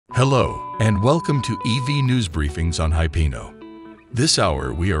Hello, and welcome to EV News Briefings on Hypino. This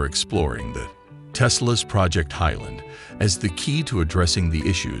hour, we are exploring Tesla's Project Highland as the key to addressing the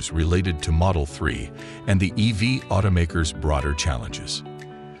issues related to Model 3 and the EV automaker's broader challenges.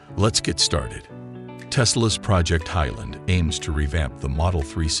 Let's get started. Tesla's Project Highland aims to revamp the Model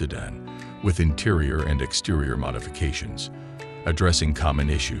 3 sedan with interior and exterior modifications, addressing common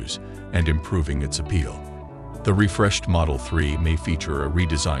issues and improving its appeal. The refreshed Model 3 may feature a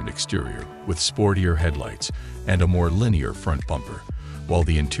redesigned exterior with sportier headlights and a more linear front bumper, while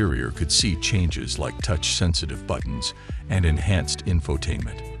the interior could see changes like touch-sensitive buttons and enhanced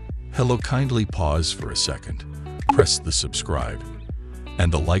infotainment. Kindly pause for a second, press the subscribe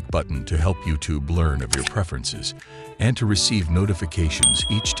and the like button to help YouTube learn of your preferences and to receive notifications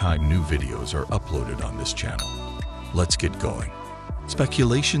each time new videos are uploaded on this channel. Let's get going.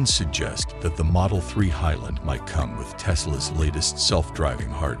 Speculations suggest that the Model 3 Highland might come with Tesla's latest self-driving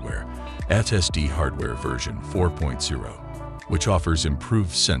hardware, FSD hardware version 4.0, which offers improved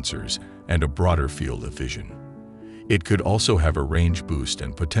sensors and a broader field of vision. It could also have a range boost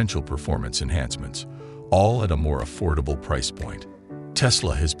and potential performance enhancements, all at a more affordable price point.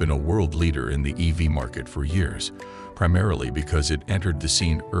 Tesla has been a world leader in the EV market for years, primarily because it entered the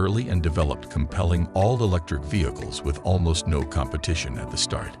scene early and developed compelling all-electric vehicles with almost no competition at the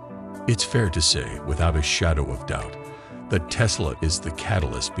start. It's fair to say, without a shadow of doubt, that Tesla is the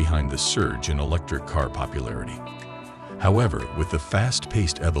catalyst behind the surge in electric car popularity. However, with the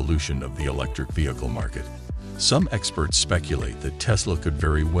fast-paced evolution of the electric vehicle market, some experts speculate that Tesla could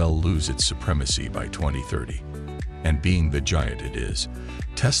very well lose its supremacy by 2030. And being the giant it is,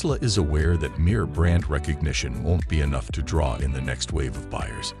 Tesla is aware that mere brand recognition won't be enough to draw in the next wave of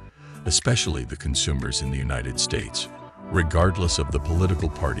buyers, especially the consumers in the United States, regardless of the political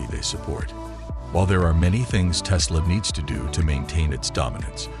party they support. While there are many things Tesla needs to do to maintain its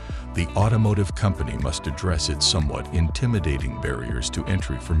dominance, the automotive company must address its somewhat intimidating barriers to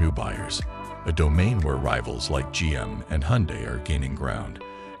entry for new buyers, a domain where rivals like GM and Hyundai are gaining ground,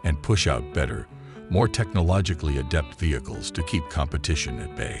 and push out better, more technologically adept vehicles to keep competition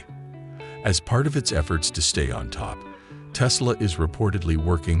at bay. As part of its efforts to stay on top, Tesla is reportedly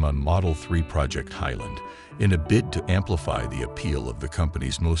working on Model 3 Project Highland in a bid to amplify the appeal of the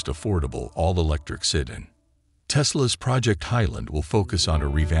company's most affordable all-electric sedan. Tesla's Project Highland will focus on a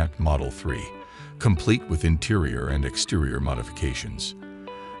revamped Model 3, complete with interior and exterior modifications.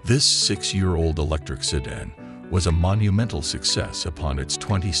 This 6-year-old electric sedan was a monumental success upon its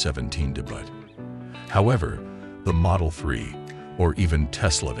 2017 debut. However, the Model 3, or even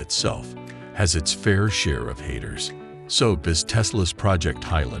Tesla itself, has its fair share of haters. So does Tesla's Project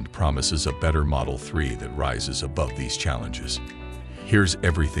Highland promises a better Model 3 that rises above these challenges? Here's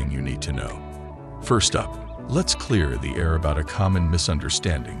everything you need to know. First up, let's clear the air about a common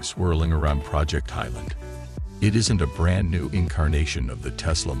misunderstanding swirling around Project Highland. It isn't a brand new incarnation of the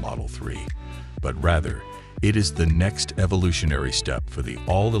Tesla Model 3, but rather, it is the next evolutionary step for the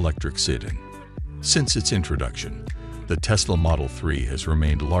all-electric sedan. Since its introduction, the Tesla Model 3 has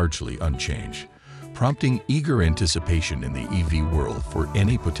remained largely unchanged, prompting eager anticipation in the EV world for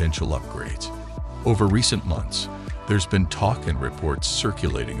any potential upgrades. Over recent months, there's been talk and reports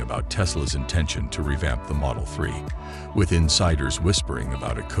circulating about Tesla's intention to revamp the Model 3, with insiders whispering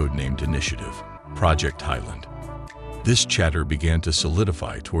about a codenamed initiative, Project Highland. This chatter began to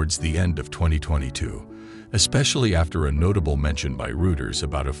solidify towards the end of 2022, especially after a notable mention by Reuters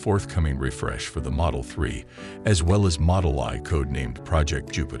about a forthcoming refresh for the Model 3, as well as Model I codenamed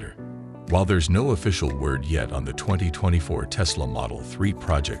Project Jupiter. While there's no official word yet on the 2024 Tesla Model 3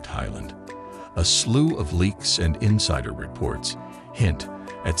 Project Highland, a slew of leaks and insider reports hint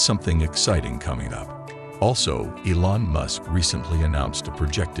at something exciting coming up. Also, Elon Musk recently announced a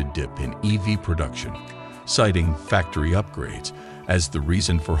projected dip in EV production, citing factory upgrades as the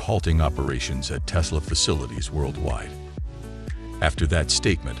reason for halting operations at Tesla facilities worldwide. After that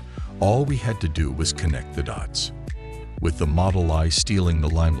statement, all we had to do was connect the dots. With the Model I stealing the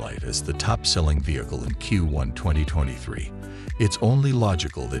limelight as the top-selling vehicle in Q1 2023, it's only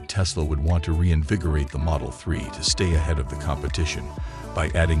logical that Tesla would want to reinvigorate the Model 3 to stay ahead of the competition by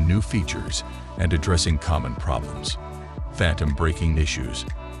adding new features and addressing common problems: phantom braking issues,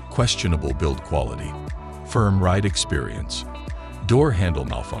 questionable build quality, firm ride experience, door handle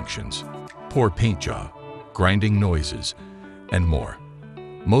malfunctions, poor paint job, grinding noises, and more.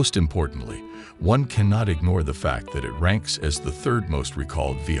 Most importantly, one cannot ignore the fact that it ranks as the third most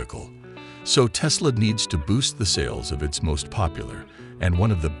recalled vehicle. So Tesla needs to boost the sales of its most popular and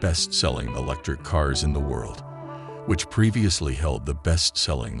one of the best-selling electric cars in the world. which previously held the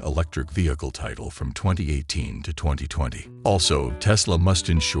best-selling electric vehicle title from 2018 to 2020. Also, Tesla must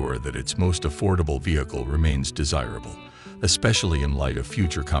ensure that its most affordable vehicle remains desirable, especially in light of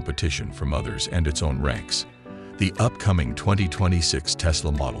future competition from others and its own ranks. The upcoming 2026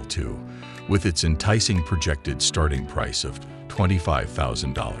 Tesla Model 2, with its enticing projected starting price of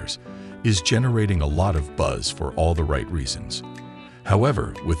 $25,000, is generating a lot of buzz for all the right reasons.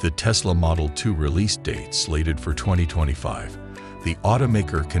 However, with the Tesla Model 2 release date slated for 2025, the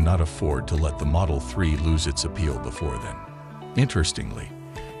automaker cannot afford to let the Model 3 lose its appeal before then. Interestingly,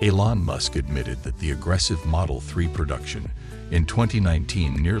 Elon Musk admitted that the aggressive Model 3 production in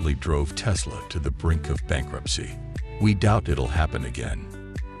 2019 nearly drove Tesla to the brink of bankruptcy. We doubt it'll happen again.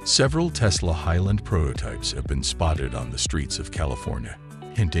 Several Tesla Highland prototypes have been spotted on the streets of California,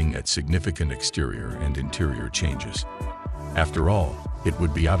 hinting at significant exterior and interior changes. After all, it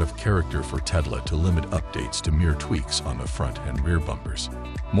would be out of character for Tesla to limit updates to mere tweaks on the front and rear bumpers.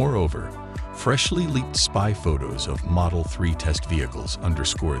 Moreover, freshly leaked spy photos of Model 3 test vehicles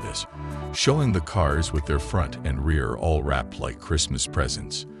underscore this, showing the cars with their front and rear all wrapped like Christmas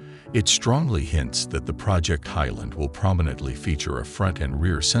presents. It strongly hints that the Project Highland will prominently feature a front and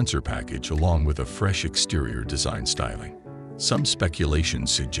rear sensor package along with a fresh exterior design styling. Some speculation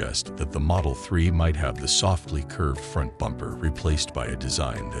suggests that the Model 3 might have the softly curved front bumper replaced by a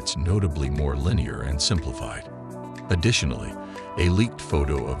design that's notably more linear and simplified. Additionally, a leaked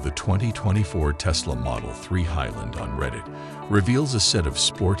photo of the 2024 Tesla Model 3 Highland on Reddit reveals a set of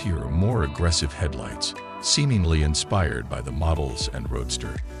sportier, more aggressive headlights, seemingly inspired by the Models and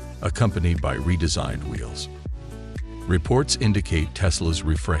Roadster, accompanied by redesigned wheels. Reports indicate Tesla's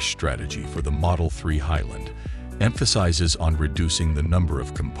refresh strategy for the Model 3 Highland emphasizes on reducing the number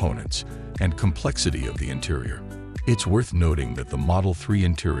of components and complexity of the interior. It's worth noting that the Model 3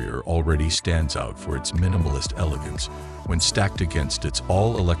 interior already stands out for its minimalist elegance when stacked against its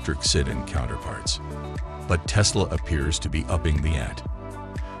all-electric sit-in counterparts. But Tesla appears to be upping the ante.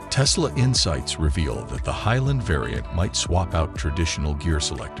 Tesla insights reveal that the Highland variant might swap out traditional gear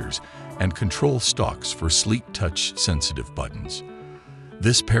selectors and control stalks for sleek touch-sensitive buttons.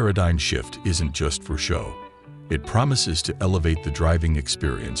 This paradigm shift isn't just for show. It promises to elevate the driving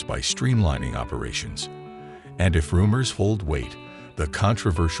experience by streamlining operations. And if rumors hold weight, the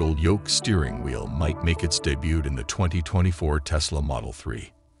controversial yoke steering wheel might make its debut in the 2024 Tesla Model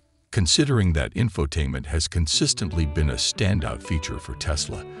 3. Considering that infotainment has consistently been a standout feature for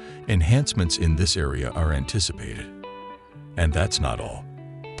Tesla, enhancements in this area are anticipated. And that's not all.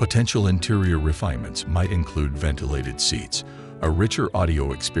 Potential interior refinements might include ventilated seats, a richer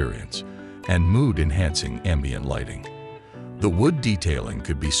audio experience, and mood-enhancing ambient lighting. The wood detailing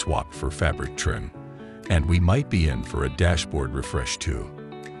could be swapped for fabric trim, and we might be in for a dashboard refresh too.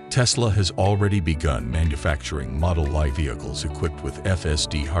 Tesla has already begun manufacturing Model Y vehicles equipped with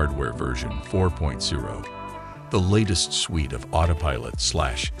FSD hardware version 4.0, the latest suite of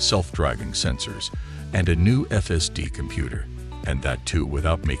autopilot/self-driving sensors, and a new FSD computer, and that too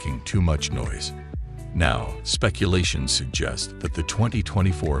without making too much noise. Now, speculation suggests that the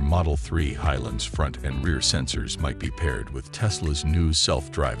 2024 Model 3 Highland's front and rear sensors might be paired with Tesla's new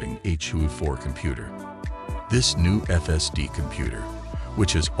self-driving H24 computer. This new FSD computer,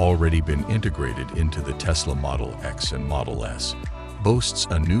 which has already been integrated into the Tesla Model X and Model S, boasts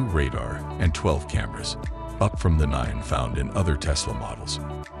a new radar and 12 cameras, up from the 9 found in other Tesla models,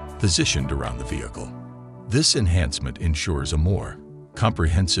 positioned around the vehicle. This enhancement ensures a more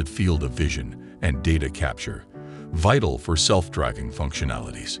comprehensive field of vision and data capture, vital for self-driving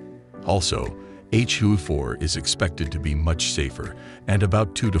functionalities. Also, H24 is expected to be much safer and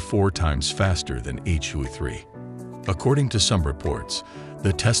about 2 to 4 times faster than H23. According to some reports,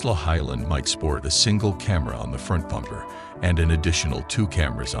 the Tesla Highland might sport a single camera on the front bumper and an additional 2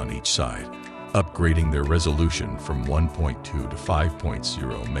 cameras on each side, upgrading their resolution from 1.2 to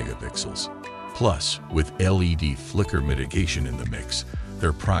 5.0 megapixels. Plus, with LED flicker mitigation in the mix,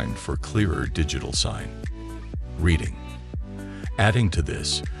 they're primed for clearer digital sign reading. Adding to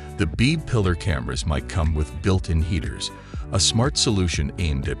this, the bead pillar cameras might come with built-in heaters, a smart solution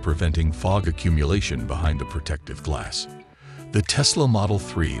aimed at preventing fog accumulation behind the protective glass. The Tesla Model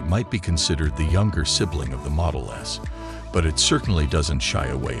 3 might be considered the younger sibling of the Model S, but it certainly doesn't shy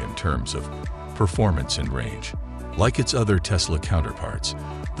away in terms of performance and range. Like its other Tesla counterparts,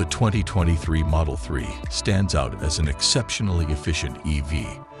 the 2023 Model 3 stands out as an exceptionally efficient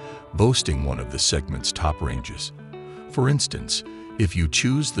EV, boasting one of the segment's top ranges. For instance, if you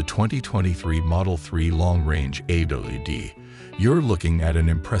choose the 2023 Model 3 long-range AWD, you're looking at an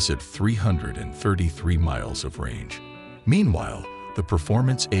impressive 333 miles of range. Meanwhile, The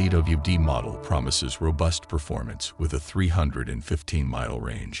Performance AWD model promises robust performance with a 315-mile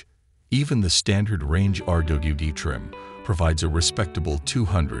range. Even the standard range RWD trim provides a respectable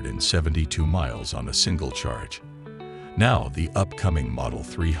 272 miles on a single charge. Now, the upcoming Model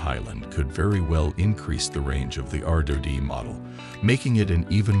 3 Highland could very well increase the range of the RWD model, making it an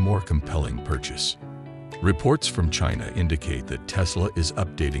even more compelling purchase. Reports from China indicate that Tesla is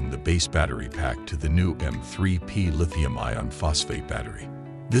updating the base battery pack to the new M3P lithium iron phosphate battery.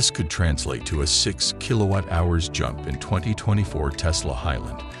 This could translate to a 6 kilowatt-hours jump in 2024 Tesla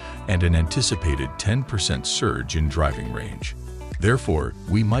Highland and an anticipated 10% surge in driving range. Therefore,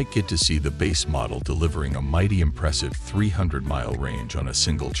 we might get to see the base model delivering a mighty impressive 300-mile range on a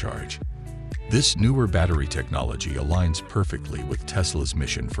single charge. This newer battery technology aligns perfectly with Tesla's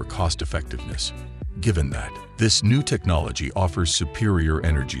mission for cost-effectiveness, given that this new technology offers superior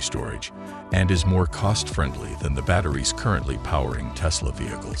energy storage and is more cost-friendly than the batteries currently powering Tesla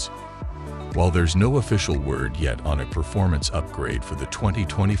vehicles. While there's no official word yet on a performance upgrade for the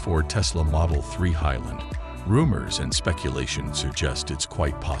 2024 Tesla Model 3 Highland, rumors and speculation suggest it's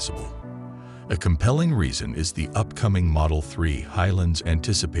quite possible. A compelling reason is the upcoming Model 3 Highland's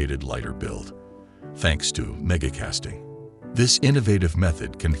anticipated lighter build, thanks to megacasting. This innovative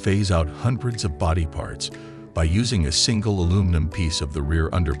method can phase out hundreds of body parts by using a single aluminum piece of the rear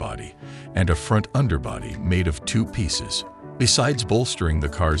underbody and a front underbody made of two pieces. Besides bolstering the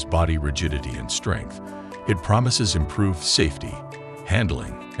car's body rigidity and strength, it promises improved safety,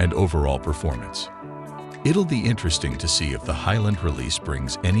 handling, and overall performance. It'll be interesting to see if the Highland release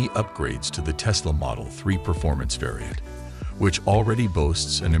brings any upgrades to the Tesla Model 3 performance variant, which already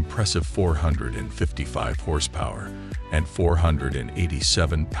boasts an impressive 455 horsepower and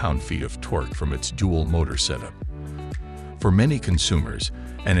 487 pound-feet of torque from its dual-motor setup. For many consumers,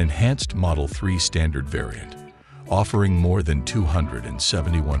 an enhanced Model 3 standard variant, offering more than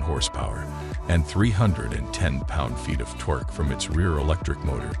 271 horsepower and 310 pound-feet of torque from its rear electric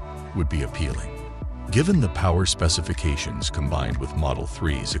motor, would be appealing. Given the power specifications combined with Model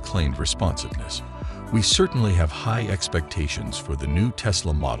 3's acclaimed responsiveness, we certainly have high expectations for the new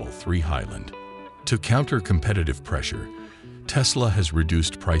Tesla Model 3 Highland. To counter competitive pressure, Tesla has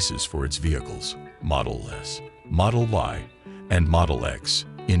reduced prices for its vehicles, Model S, Model Y, and Model X,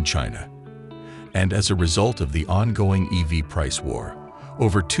 in China. And as a result of the ongoing EV price war,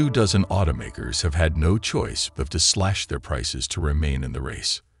 over 24 automakers have had no choice but to slash their prices to remain in the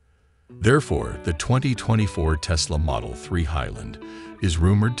race. Therefore, the 2024 Tesla Model 3 Highland is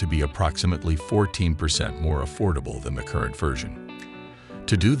rumored to be approximately 14% more affordable than the current version.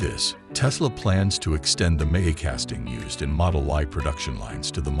 To do this, Tesla plans to extend the megacasting used in Model Y production lines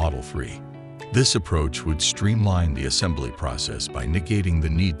to the Model 3. This approach would streamline the assembly process by negating the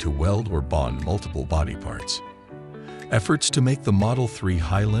need to weld or bond multiple body parts. Efforts to make the Model 3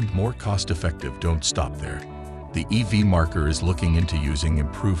 Highland more cost-effective don't stop there. The EV marker is looking into using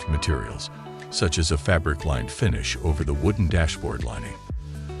improved materials, such as a fabric-lined finish over the wooden dashboard lining.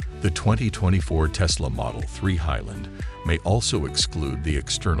 The 2024 Tesla Model 3 Highland may also exclude the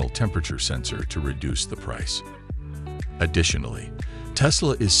external temperature sensor to reduce the price. Additionally,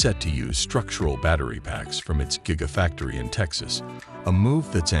 Tesla is set to use structural battery packs from its Gigafactory in Texas, a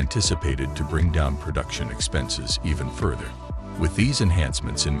move that's anticipated to bring down production expenses even further. With these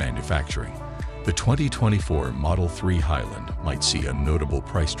enhancements in manufacturing, the 2024 Model 3 Highland might see a notable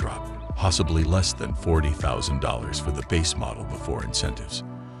price drop, possibly less than $40,000 for the base model before incentives,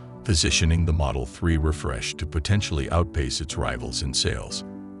 positioning the Model 3 refresh to potentially outpace its rivals in sales.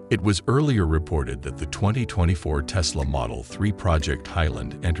 It was earlier reported that the 2024 Tesla Model 3 Project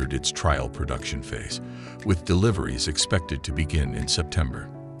Highland entered its trial production phase, with deliveries expected to begin in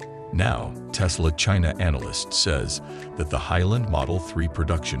September. Now, Tesla China analyst says that the Highland Model 3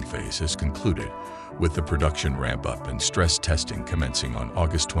 production phase has concluded, with the production ramp-up and stress testing commencing on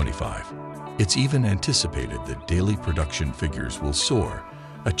August 25. It's even anticipated that daily production figures will soar,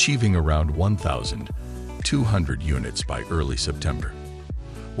 achieving around 1,200 units by early September.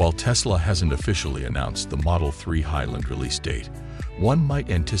 While Tesla hasn't officially announced the Model 3 Highland release date, one might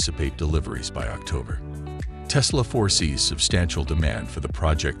anticipate deliveries by October. Tesla foresees substantial demand for the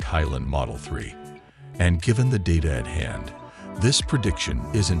Project Highland Model 3, and given the data at hand, this prediction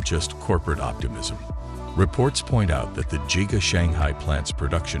isn't just corporate optimism. Reports point out that the Giga Shanghai plant's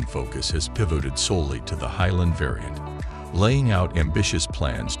production focus has pivoted solely to the Highland variant, laying out ambitious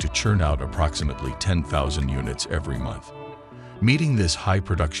plans to churn out approximately 10,000 units every month. Meeting this high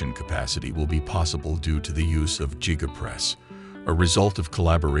production capacity will be possible due to the use of GigaPress, a result of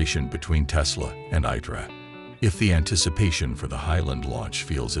collaboration between Tesla and ITRA. If the anticipation for the Highland launch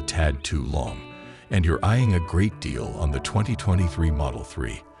feels a tad too long, and you're eyeing a great deal on the 2023 Model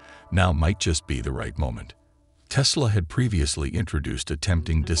 3, now might just be the right moment. Tesla had previously introduced a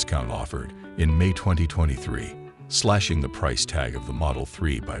tempting discount offer in May 2023, slashing the price tag of the Model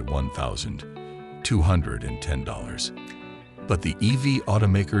 3 by $1,210. But the EV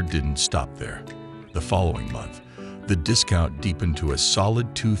automaker didn't stop there. The following month, the discount deepened to a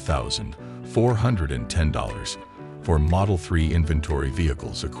solid $2,410 for Model 3 inventory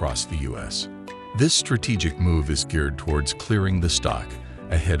vehicles across the U.S. This strategic move is geared towards clearing the stock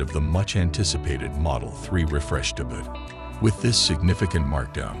ahead of the much-anticipated Model 3 refresh debut. With this significant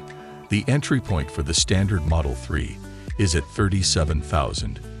markdown, the entry point for the standard Model 3 is at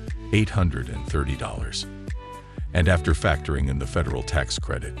 $37,830. And after factoring in the federal tax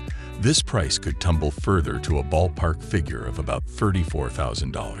credit, this price could tumble further to a ballpark figure of about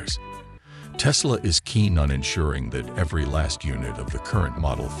 $34,000. Tesla is keen on ensuring that every last unit of the current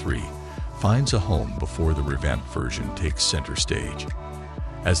Model 3 finds a home before the revamped version takes center stage.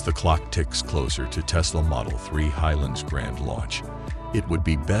 As the clock ticks closer to Tesla Model 3 Highlands grand launch, it would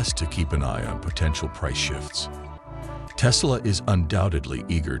be best to keep an eye on potential price shifts. Tesla is undoubtedly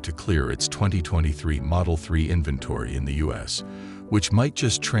eager to clear its 2023 Model 3 inventory in the US, which might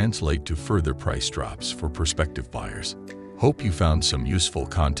just translate to further price drops for prospective buyers. Hope you found some useful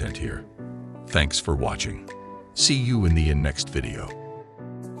content here. Thanks for watching. See you in the next video.